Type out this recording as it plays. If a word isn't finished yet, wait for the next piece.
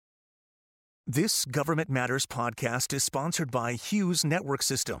This Government Matters podcast is sponsored by Hughes Network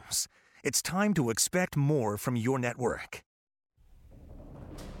Systems. It's time to expect more from your network.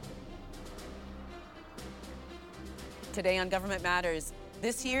 Today on Government Matters,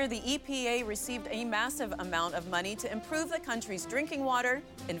 this year the EPA received a massive amount of money to improve the country's drinking water,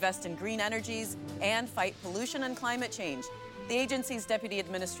 invest in green energies, and fight pollution and climate change. The agency's deputy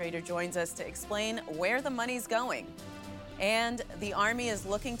administrator joins us to explain where the money's going. And the Army is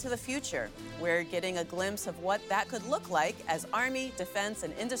looking to the future. We're getting a glimpse of what that could look like as Army, defense,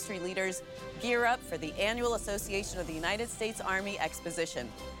 and industry leaders gear up for the annual Association of the United States Army Exposition.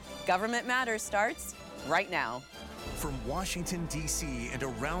 Government Matters starts right now. From Washington, D.C. and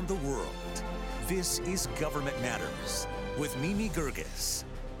around the world, this is Government Matters with Mimi Gerges.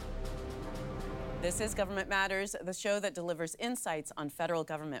 This is Government Matters, the show that delivers insights on federal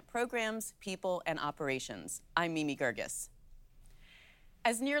government programs, people, and operations. I'm Mimi Gerges.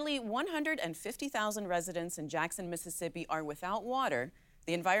 As nearly 150,000 residents in Jackson, Mississippi are without water,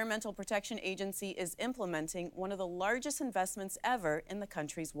 the Environmental Protection Agency is implementing one of the largest investments ever in the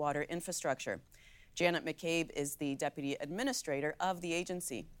country's water infrastructure. Janet McCabe is the Deputy Administrator of the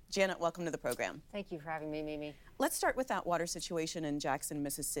agency. Janet, welcome to the program. Thank you for having me, Mimi. Let's start with that water situation in Jackson,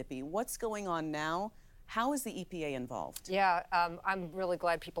 Mississippi. What's going on now? How is the EPA involved? Yeah, I'm really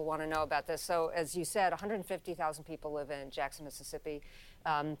glad people want to know about this. So, as you said, 150,000 people live in Jackson, Mississippi.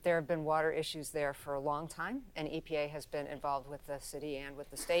 There have been water issues there for a long time, and EPA has been involved with the city and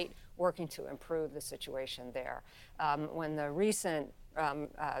with the state working to improve the situation there. When the recent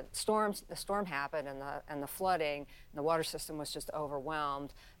the storm happened and the flooding, and the water system was just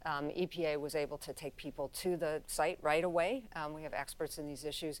overwhelmed, EPA was able to take people to the site right away. We have experts in these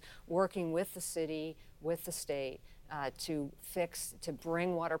issues working with the city, with the state, to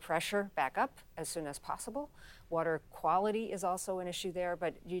bring water pressure back up as soon as possible. Water quality is also an issue there,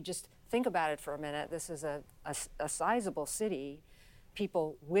 but you just think about it for a minute. This is a sizable city.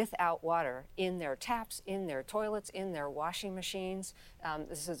 People without water in their taps, in their toilets, in their washing machines.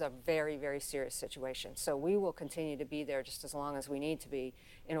 This is a very, very serious situation. So we will continue to be there just as long as we need to be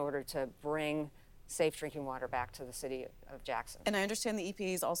in order to bring safe drinking water back to the city of Jackson. And I understand the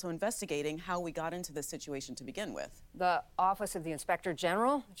EPA is also investigating how we got into this situation to begin with. The Office of the Inspector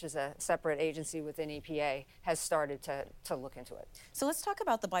General, which is a separate agency within EPA, has started to look into it. So let's talk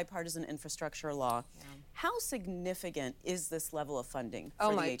about the bipartisan infrastructure law. Yeah. How significant is this level of funding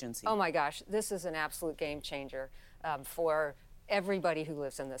for the agency? Oh my gosh, this is an absolute game changer for everybody who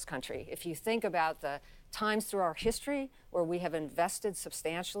lives in this country. If you think about the times through our history where we have invested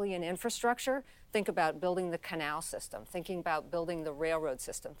substantially in infrastructure, think about building the canal system, thinking about building the railroad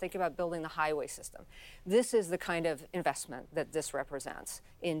system, think about building the highway system. This is the kind of investment that this represents.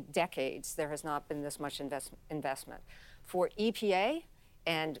 In decades, there has not been this much investment. For EPA,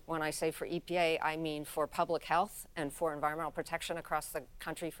 and when I say for EPA, I mean for public health and for environmental protection across the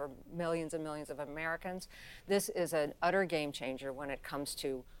country for millions and millions of Americans, this is an utter game changer when it comes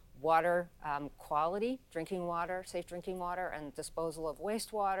to water quality, drinking water, safe drinking water, and disposal of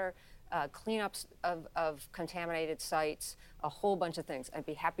wastewater, cleanups of contaminated sites, a whole bunch of things. I'd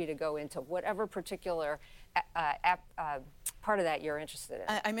be happy to go into whatever particular part of that you're interested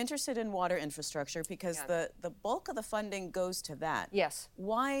in. I'm interested in water infrastructure because the bulk of the funding goes to that. Yes.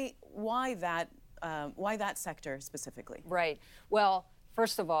 Why that sector specifically? Right. Well,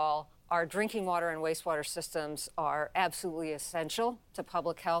 first of all, our drinking water and wastewater systems are absolutely essential to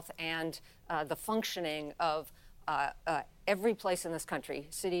public health and the functioning of every place in this country,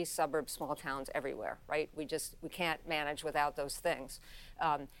 cities, suburbs, small towns, everywhere, right? We can't manage without those things.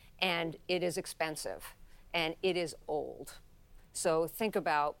 And it is expensive, and it is old. So think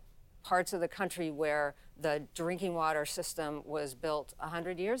about parts of the country where the drinking water system was built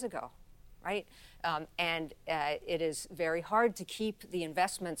 100 years ago, right? And it is very hard to keep the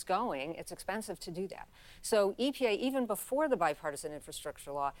investments going. It's expensive to do that. So EPA, even before the bipartisan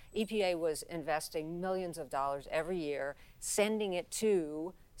infrastructure law, EPA was investing millions of dollars every year, sending it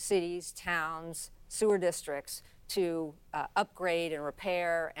to cities, towns, sewer districts to upgrade and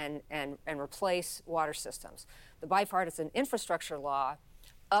repair and replace water systems. The bipartisan infrastructure law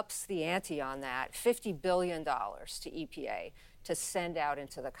ups the ante on that, $50 billion to EPA to send out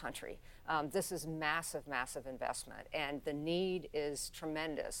into the country. This is massive, massive investment, and the need is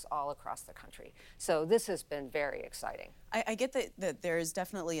tremendous all across the country. So this has been very exciting. I get that there is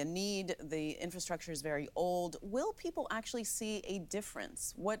definitely a need. The infrastructure is very old. Will people actually see a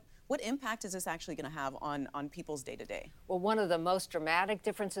difference? What impact is this actually going to have on people's day-to-day? Well, one of the most dramatic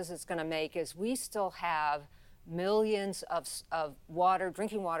differences it's going to make is we still have millions of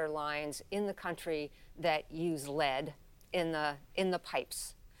drinking water lines in the country that use lead in the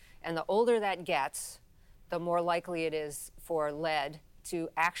pipes. And the older that gets, the more likely it is for lead to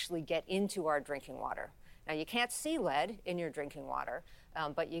actually get into our drinking water. Now, you can't see lead in your drinking water,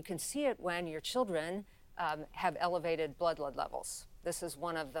 but you can see it when your children have elevated blood lead levels. This is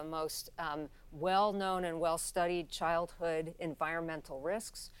one of the most well-known and well-studied childhood environmental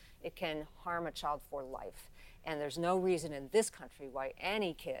risks. It can harm a child for life. And there's no reason in this country why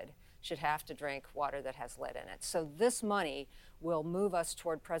any kid should have to drink water that has lead in it. So this money will move us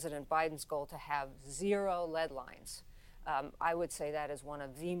toward President Biden's goal to have 0 lead lines. I would say that is one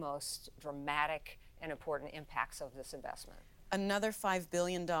of the most dramatic and important impacts of this investment. Another $5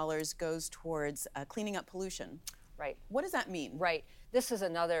 billion goes towards cleaning up pollution. Right. What does that mean? Right. This is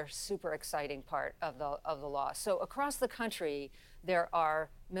another super exciting part of the law. So across the country, there are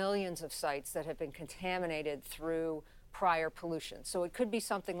millions of sites that have been contaminated through prior pollution. So it could be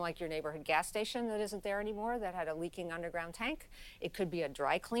something like your neighborhood gas station that isn't there anymore, that had a leaking underground tank. It could be a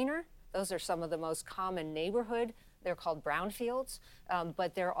dry cleaner. Those are some of the most common neighborhood. They're called brownfields,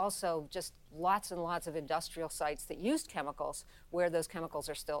 but there are also just lots and lots of industrial sites that used chemicals where those chemicals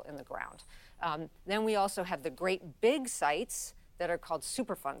are still in the ground. Then we also have the great big sites that are called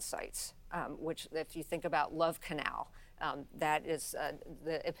Superfund sites, which if you think about Love Canal, that is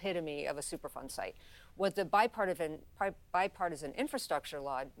the epitome of a Superfund site. What the bipartisan infrastructure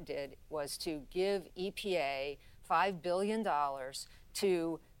law did was to give EPA $5 billion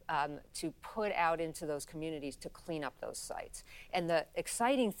to put out into those communities to clean up those sites. And the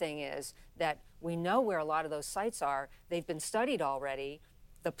exciting thing is that we know where a lot of those sites are. They've been studied already.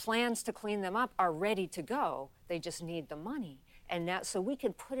 The plans to clean them up are ready to go. They just need the money. And now, so we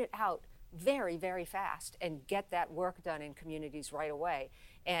can put it out very, very fast and get that work done in communities right away.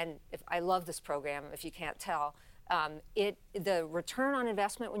 And I love this program, if you can't tell. The return on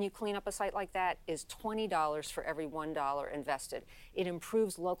investment when you clean up a site like that is $20 for every $1 invested. It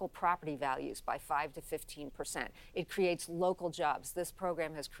improves local property values by 5 to 15%. It creates local jobs. This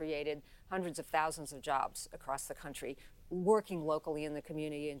program has created hundreds of thousands of jobs across the country, working locally in the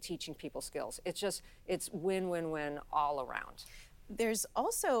community and teaching people skills. It's win-win-win all around. There's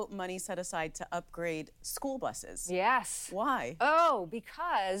also money set aside to upgrade school buses. Yes. Why? Oh,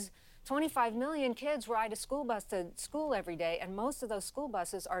 because 25 million kids ride a school bus to school every day, and most of those school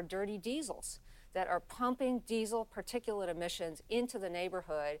buses are dirty diesels that are pumping diesel particulate emissions into the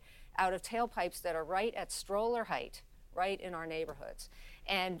neighborhood out of tailpipes that are right at stroller height, right in our neighborhoods.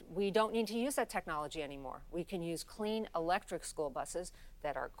 And we don't need to use that technology anymore. We can use clean electric school buses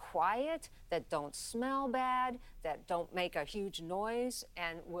that are quiet, that don't smell bad, that don't make a huge noise,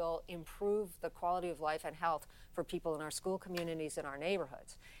 and will improve the quality of life and health for people in our school communities and our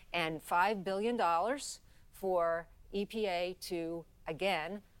neighborhoods. And $5 billion for EPA to,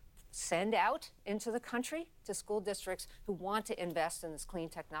 again, send out into the country to school districts who want to invest in this clean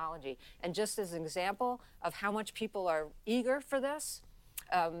technology. And just as an example of how much people are eager for this,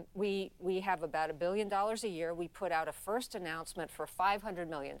 we have about $1 billion a year. We put out a first announcement for $500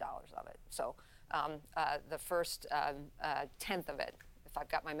 million of it. So the first tenth of it, if I've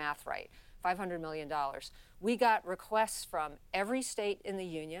got my math right, $500 million. We got requests from every state in the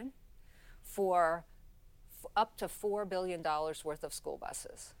union for up to $4 billion worth of school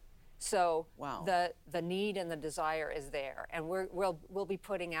buses. So wow. the need and the desire is there, and we'll be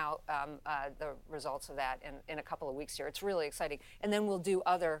putting out the results of that in a couple of weeks here. It's really exciting, and then we'll do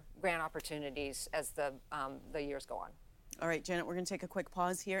other grant opportunities as the years go on. All right, Janet, we're going to take a quick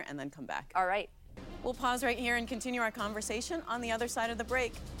pause here and then come back. All right. We'll pause right here and continue our conversation on the other side of the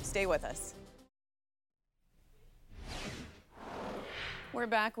break. Stay with us. We're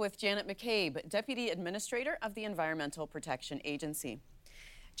back with Janet McCabe, Deputy Administrator of the Environmental Protection Agency.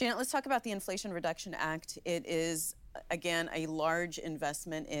 Janet, let's talk about the Inflation Reduction Act. It is, again, a large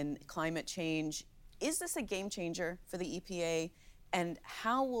investment in climate change. Is this a game changer for the EPA? And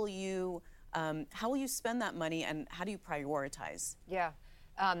how will you spend that money, and how do you prioritize? Yeah,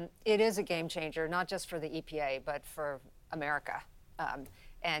 it is a game changer, not just for the EPA, but for America.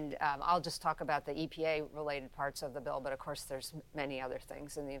 I'll just talk about the EPA-related parts of the bill, but of course there's many other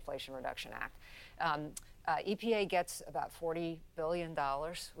things in the Inflation Reduction Act. EPA gets about $40 billion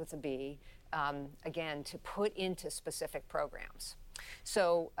with a B, again, to put into specific programs.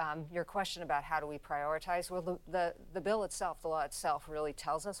 So your question about how do we prioritize, well, the bill itself, the law itself, really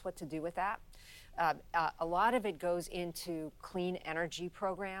tells us what to do with that. A lot of it goes into clean energy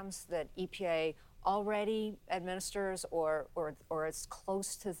programs that EPA already administers or is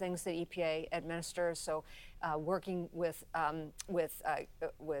close to things that EPA administers. So working with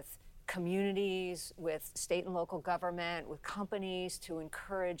communities, with state and local government, with companies to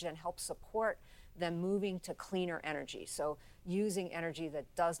encourage and help support them moving to cleaner energy. So using energy that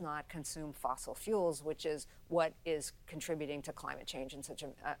does not consume fossil fuels, which is what is contributing to climate change in such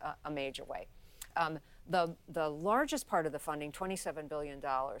a major way. The largest part of the funding, $27 billion,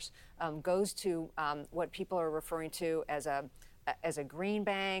 goes to what people are referring to as a green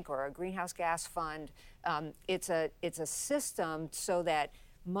bank or a greenhouse gas fund. It's a system so that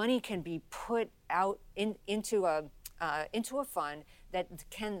money can be put out into a fund that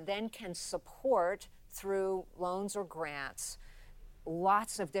can support through loans or grants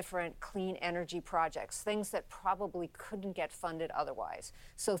lots of different clean energy projects, things that probably couldn't get funded otherwise.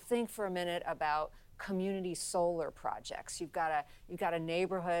 So think for a minute about community solar projects. You've got a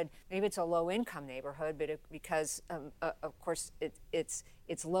neighborhood, maybe it's a low-income neighborhood, but because of course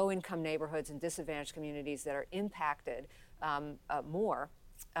it's low-income neighborhoods and disadvantaged communities that are impacted more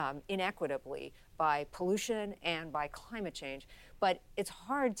inequitably by pollution and by climate change. But it's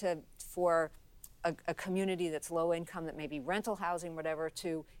hard for a community that's low income, that may be rental housing, whatever,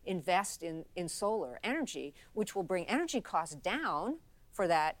 to invest in solar energy, which will bring energy costs down for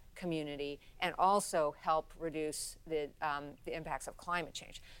that community and also help reduce the impacts of climate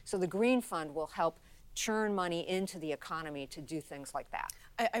change. So the Green Fund will help churn money into the economy to do things like that.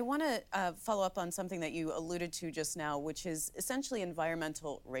 I want to follow up on something that you alluded to just now, which is essentially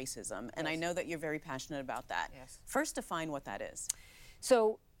environmental racism. And I know that you're very passionate about that. Yes. First, define what that is.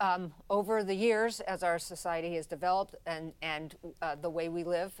 So over the years, as our society has developed and the way we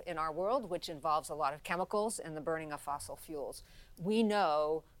live in our world, which involves a lot of chemicals and the burning of fossil fuels, we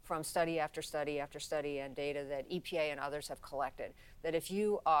know from study after study after study and data that EPA and others have collected that if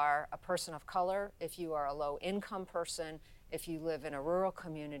you are a person of color, if you are a low-income person, if you live in a rural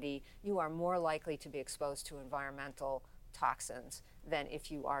community, you are more likely to be exposed to environmental toxins than if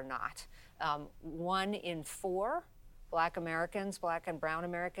you are not. 1 in 4 Black Americans, Black and Brown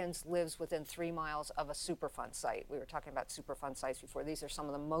Americans, lives within 3 miles of a Superfund site. We were talking about Superfund sites before. These are some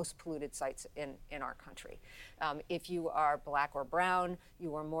of the most polluted sites in our country. If you are Black or Brown,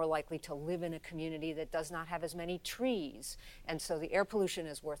 you are more likely to live in a community that does not have as many trees. And so the air pollution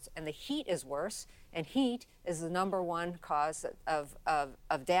is worse, and the heat is worse. And heat is the #1 cause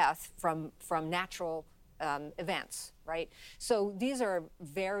of death from natural events, right? So these are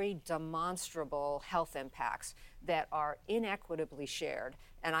very demonstrable health impacts that are inequitably shared.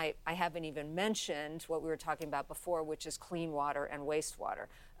 And I haven't even mentioned what we were talking about before, which is clean water and wastewater.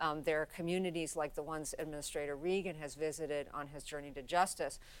 There are communities like the ones Administrator Regan has visited on his journey to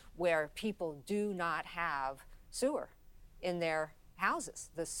justice, where people do not have sewer in their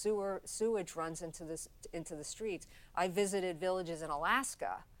houses. The sewage runs into the streets. I visited villages in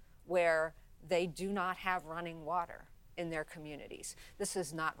Alaska where they do not have running water in their communities. This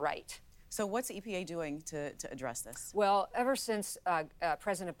is not right. So what's EPA doing to address this? Well, ever since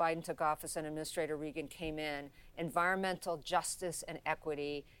President Biden took office and Administrator Regan came in, environmental justice and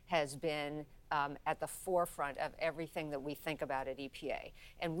equity has been at the forefront of everything that we think about at EPA.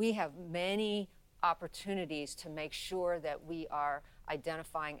 And we have many opportunities to make sure that we are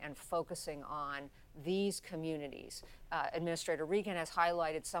identifying and focusing on these communities. Administrator Regan has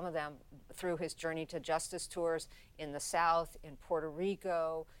highlighted some of them through his Journey to Justice tours in the South, in Puerto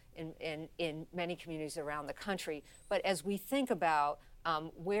Rico, in many communities around the country. But as we think about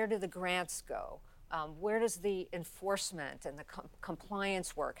where do the grants go, where does the enforcement and the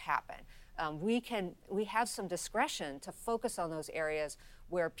compliance work happen, we have some discretion to focus on those areas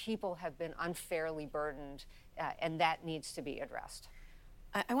where people have been unfairly burdened, and that needs to be addressed.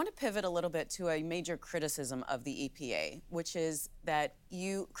 I want to pivot a little bit to a major criticism of the EPA, which is that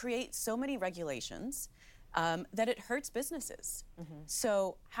you create so many regulations that it hurts businesses. Mm-hmm.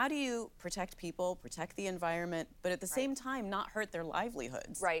 So how do you protect people, protect the environment, but at the same time not hurt their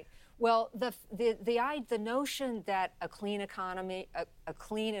livelihoods? Right. Well, the notion that a clean economy, a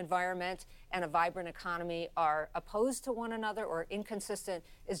clean environment, and a vibrant economy are opposed to one another or inconsistent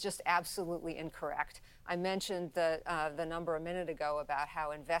is just absolutely incorrect. I mentioned the number a minute ago about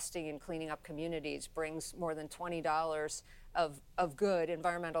how investing in cleaning up communities brings more than $20 of good,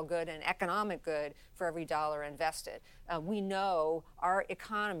 environmental good and economic good for every dollar invested. We know our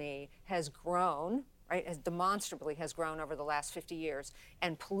economy has grown, right, has demonstrably grown over the last 50 years,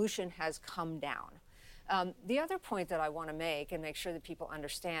 and pollution has come down. The other point that I want to make and make sure that people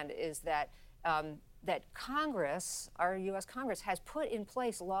understand is that Congress, our U.S. Congress, has put in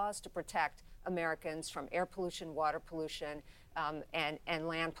place laws to protect Americans from air pollution, water pollution, and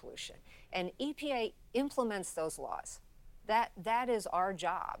land pollution. And EPA implements those laws. That is our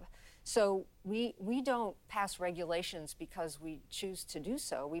job. So we don't pass regulations because we choose to do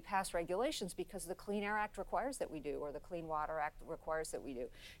so. We pass regulations because the Clean Air Act requires that we do, or the Clean Water Act requires that we do.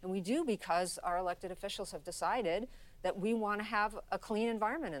 And we do because our elected officials have decided that we want to have a clean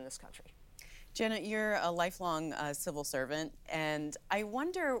environment in this country. Janet, you're a lifelong civil servant, and I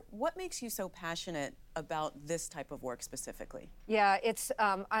wonder what makes you so passionate about this type of work specifically? Yeah, it's.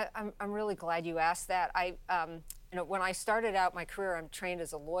 I'm really glad you asked that. When I started out my career, I'm trained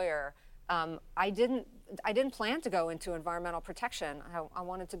as a lawyer. I didn't plan to go into environmental protection. I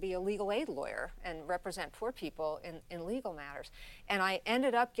wanted to be a legal aid lawyer and represent poor people in legal matters. And I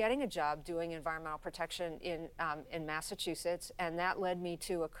ended up getting a job doing environmental protection in Massachusetts, and that led me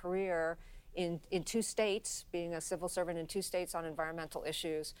to a career in 2 states, being a civil servant in 2 states on environmental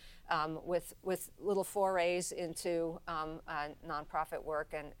issues, with little forays into nonprofit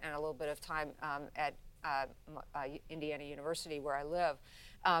work and a little bit of time at Indiana University, where I live.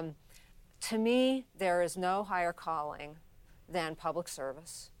 To me, there is no higher calling than public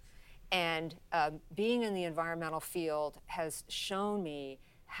service. And being in the environmental field has shown me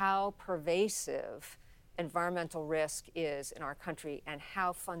how pervasive environmental risk is in our country and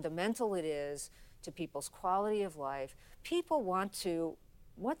how fundamental it is to people's quality of life.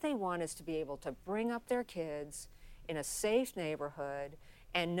 What they want is to be able to bring up their kids in a safe neighborhood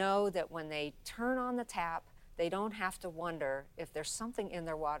and know that when they turn on the tap, they don't have to wonder if there's something in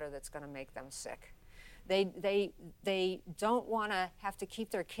their water that's going to make them sick. They don't want to have to keep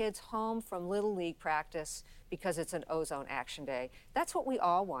their kids home from Little League practice because it's an ozone action day. That's what we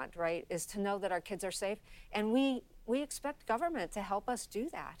all want, right, is to know that our kids are safe. And we expect government to help us do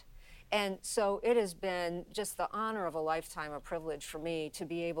that. And so it has been just the honor of a lifetime, a privilege for me to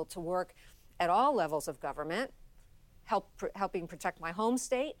be able to work at all levels of government, helping protect my home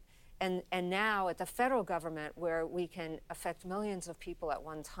state, and now at the federal government, where we can affect millions of people at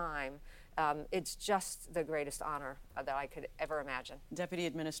one time. It's just the greatest honor that I could ever imagine. Deputy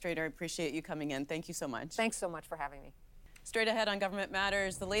Administrator, I appreciate you coming in. Thank you so much. Thanks so much for having me. Straight ahead on Government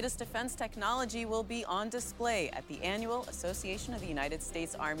Matters, the latest defense technology will be on display at the annual Association of the United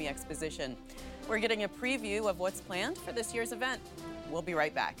States Army Exposition. We're getting a preview of what's planned for this year's event. We'll be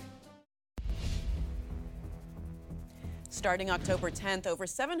right back. Starting October 10th, over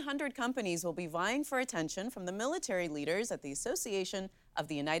 700 companies will be vying for attention from the military leaders at the Association of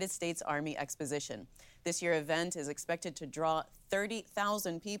the United States Army Exposition. This year's event is expected to draw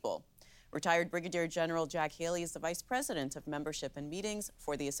 30,000 people. Retired Brigadier General Jack Haley is the Vice President of Membership and Meetings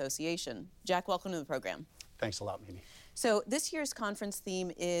for the association. Jack, welcome to the program. Thanks a lot, Mimi. So this year's conference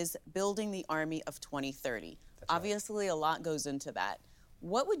theme is Building the Army of 2030. That's Obviously, a lot goes into that.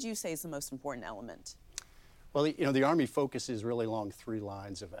 What would you say is the most important element? Well, the Army focuses really along 3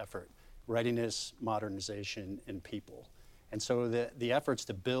 lines of effort: readiness, modernization, and people. And so the efforts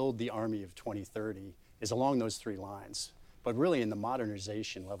to build the Army of 2030 is along those 3 lines. But really in the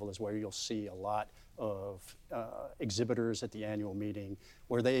modernization level is where you'll see a lot of exhibitors at the annual meeting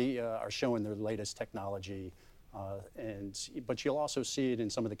where they are showing their latest technology. But you'll also see it in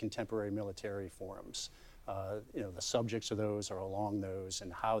some of the contemporary military forums. The subjects of those are along those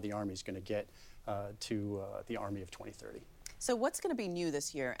and how the Army is going to get to the Army of 2030. So what's going to be new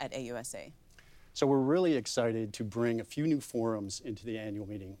this year at AUSA? So we're really excited to bring a few new forums into the annual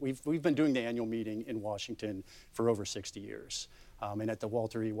meeting. We've been doing the annual meeting in Washington for over 60 years, and at the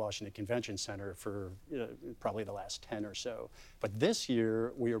Walter E. Washington Convention Center for probably the last 10 or so. But this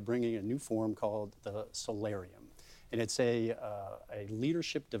year, we are bringing a new forum called the Solarium. And it's a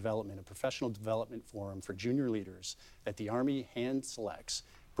leadership development, a professional development forum for junior leaders that the Army hand selects,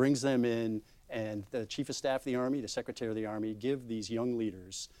 brings them in, and the Chief of Staff of the Army, the Secretary of the Army, give these young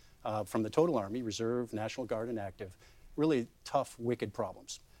leaders from the total Army, Reserve, National Guard, and Active, really tough, wicked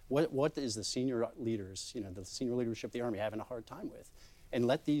problems. What is the senior leaders, the senior leadership of the Army having a hard time with? And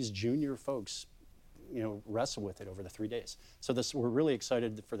let these junior folks, wrestle with it over the 3 days. So we're really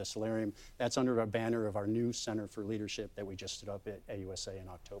excited for the Solarium. That's under a banner of our new Center for Leadership that we just stood up at AUSA in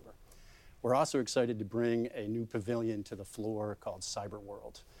October. We're also excited to bring a new pavilion to the floor called Cyber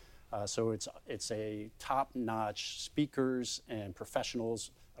World. So it's a top-notch speakers and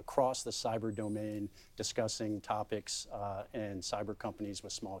professionals across the cyber domain discussing topics and cyber companies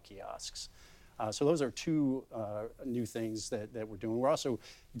with small kiosks. So those are 2 new things that we're doing. We're also,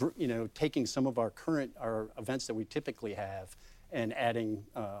 taking some of our events that we typically have and adding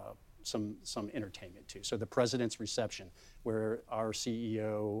some entertainment too. So the President's Reception, where our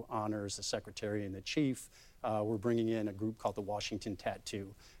CEO honors the Secretary and the Chief. We're bringing in a group called the Washington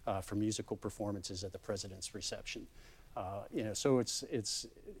Tattoo for musical performances at the President's Reception. So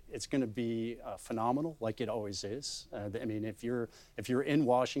it's going to be phenomenal, like it always is. I mean, if you're in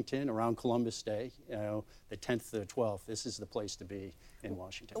Washington around Columbus Day, the 10th to the 12th, this is the place to be in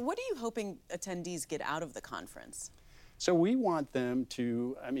Washington. What are you hoping attendees get out of the conference? So we want them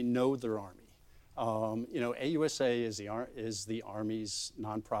to, know their Army. AUSA is the Army's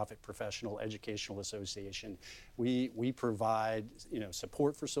nonprofit professional educational association. We provide,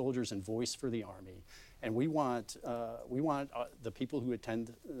 support for soldiers and voice for the Army. And we want the people who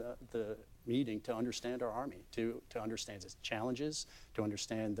attend the meeting to understand our Army, to understand its challenges, to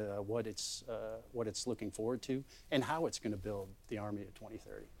understand what it's looking forward to, and how it's going to build the Army of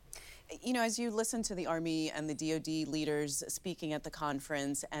 2030. As you listen to the Army and the DoD leaders speaking at the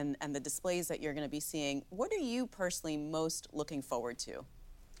conference and the displays that you're going to be seeing, what are you personally most looking forward to?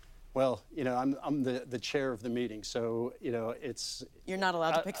 Well, I'm the chair of the meeting, so it's. You're not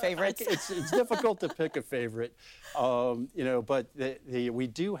allowed to pick favorites. It's difficult to pick a favorite, but we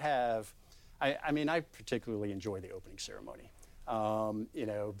do have. I particularly enjoy the opening ceremony.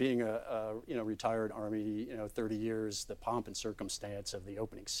 Being a retired Army, 30 years, the pomp and circumstance of the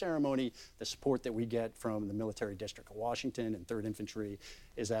opening ceremony, the support that we get from the Military District of Washington and 3rd Infantry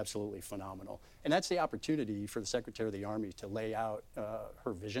is absolutely phenomenal. And that's the opportunity for the Secretary of the Army to lay out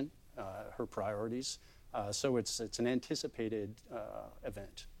her vision, her priorities. So it's an anticipated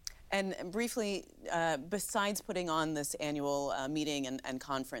event. And briefly, besides putting on this annual meeting and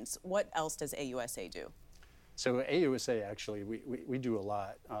conference, what else does AUSA do? So AUSA, actually, we do a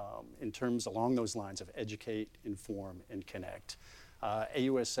lot in terms along those lines of educate, inform, and connect.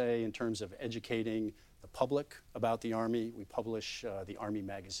 AUSA, in terms of educating the public about the Army, we publish the Army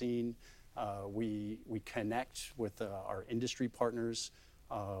magazine. We connect with our industry partners,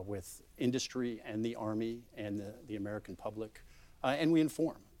 with industry and the Army and the American public, and we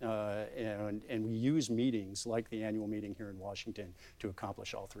inform. And we use meetings like the annual meeting here in Washington to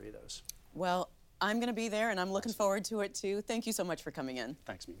accomplish all three of those. Well, I'm going to be there, and I'm looking forward to it, too. Thank you so much for coming in.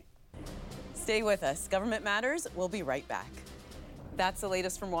 Thanks, Mimi. Stay with us. Government Matters. We'll be right back. That's the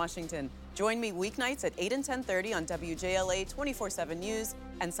latest from Washington. Join me weeknights at 8 and 10:30 on WJLA 24/7 News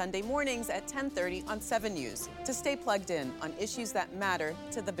and Sunday mornings at 10:30 on 7 News to stay plugged in on issues that matter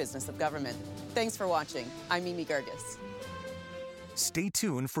to the business of government. Thanks for watching. I'm Mimi Gerges. Stay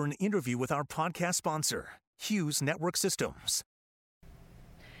tuned for an interview with our podcast sponsor, Hughes Network Systems.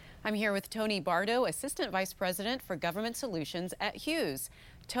 I'm here with Tony Bardo, Assistant Vice President for Government Solutions at Hughes.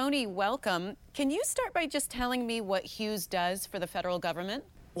 Tony, welcome. Can you start by just telling me what Hughes does for the federal government?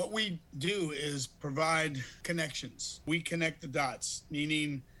 What we do is provide connections. We connect the dots,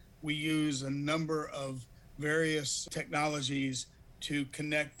 meaning we use a number of various technologies to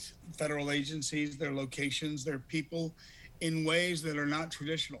connect federal agencies, their locations, their people in ways that are not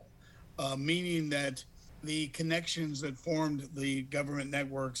traditional, meaning that the connections that formed the government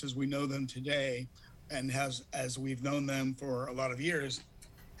networks as we know them today and as we've known them for a lot of years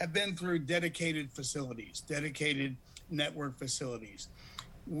have been through dedicated facilities, dedicated network facilities.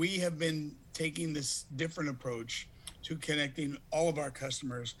 We have been taking this different approach to connecting all of our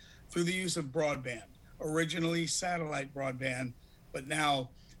customers through the use of broadband, originally satellite broadband, but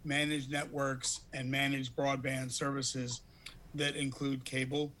now managed networks and managed broadband services that include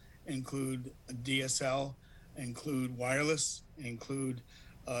cable, include DSL, include wireless, include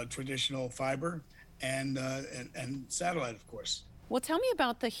traditional fiber, and satellite, of course. Well, tell me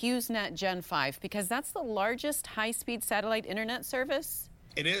about the HughesNet Gen 5, because that's the largest high-speed satellite internet service.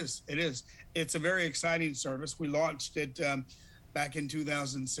 It is. It's a very exciting service. We launched it back in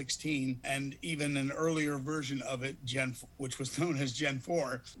 2016, and even an earlier version of it, which was known as Gen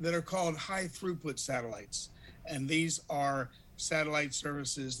 4, that are called high-throughput satellites. And these are satellite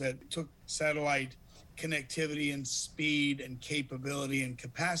services that took satellite connectivity and speed and capability and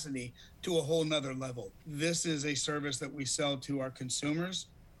capacity to a whole nother level. This is a service that we sell to our consumers.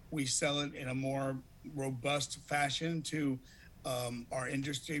 We sell it in a more robust fashion to our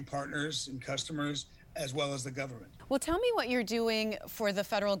industry partners and customers, as well as the government. Well, tell me what you're doing for the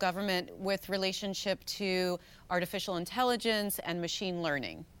federal government with relationship to artificial intelligence and machine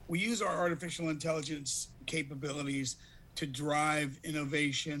learning. We use our artificial intelligence capabilities to drive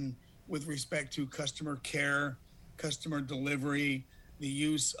innovation with respect to customer care, customer delivery, the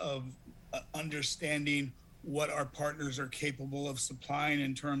use of understanding what our partners are capable of supplying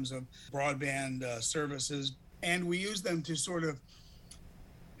in terms of broadband services. And we use them to sort of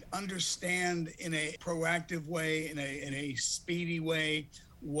understand in a proactive way, in a speedy way,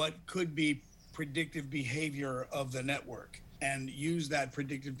 what could be predictive behavior of the network, and use that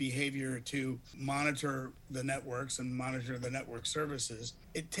predictive behavior to monitor the networks and monitor the network services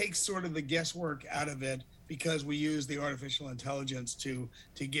it takes sort of the guesswork out of it because we use the artificial intelligence to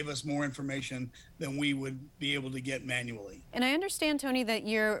give us more information than we would be able to get manually. And I understand, Tony, that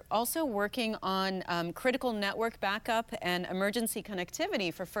you're also working on critical network backup and emergency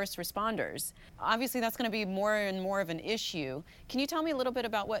connectivity for first responders. Obviously, that's going to be more and more of an issue. Can you tell me a little bit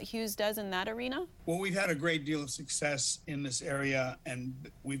about what Hughes does in that arena? Well, we've had a great deal of success in this area, and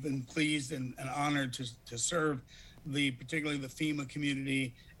we've been pleased and honored to serve particularly the FEMA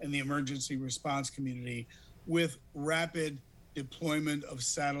community and the emergency response community with rapid deployment of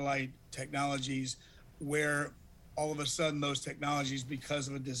satellite technologies where all of a sudden those technologies, because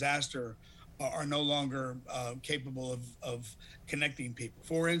of a disaster, are no longer capable of connecting people.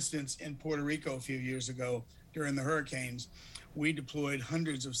 For instance, in Puerto Rico a few years ago during the hurricanes, we deployed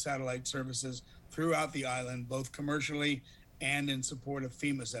hundreds of satellite services throughout the island, both commercially and in support of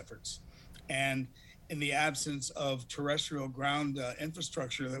FEMA's efforts. And in the absence of terrestrial ground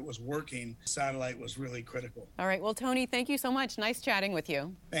infrastructure that was working, satellite was really critical. All right. Well, Tony, thank you so much. Nice chatting with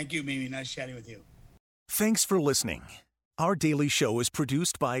you. Thank you, Mimi. Nice chatting with you. Thanks for listening. Our daily show is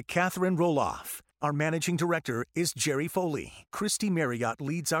produced by Catherine Roloff. Our managing director is Jerry Foley. Christy Marriott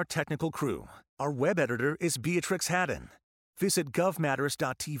leads our technical crew. Our web editor is Beatrix Haddon. Visit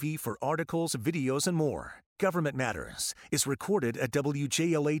govmatters.tv for articles, videos, and more. Government Matters is recorded at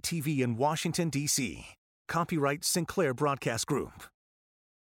WJLA-TV in Washington, D.C. Copyright Sinclair Broadcast Group.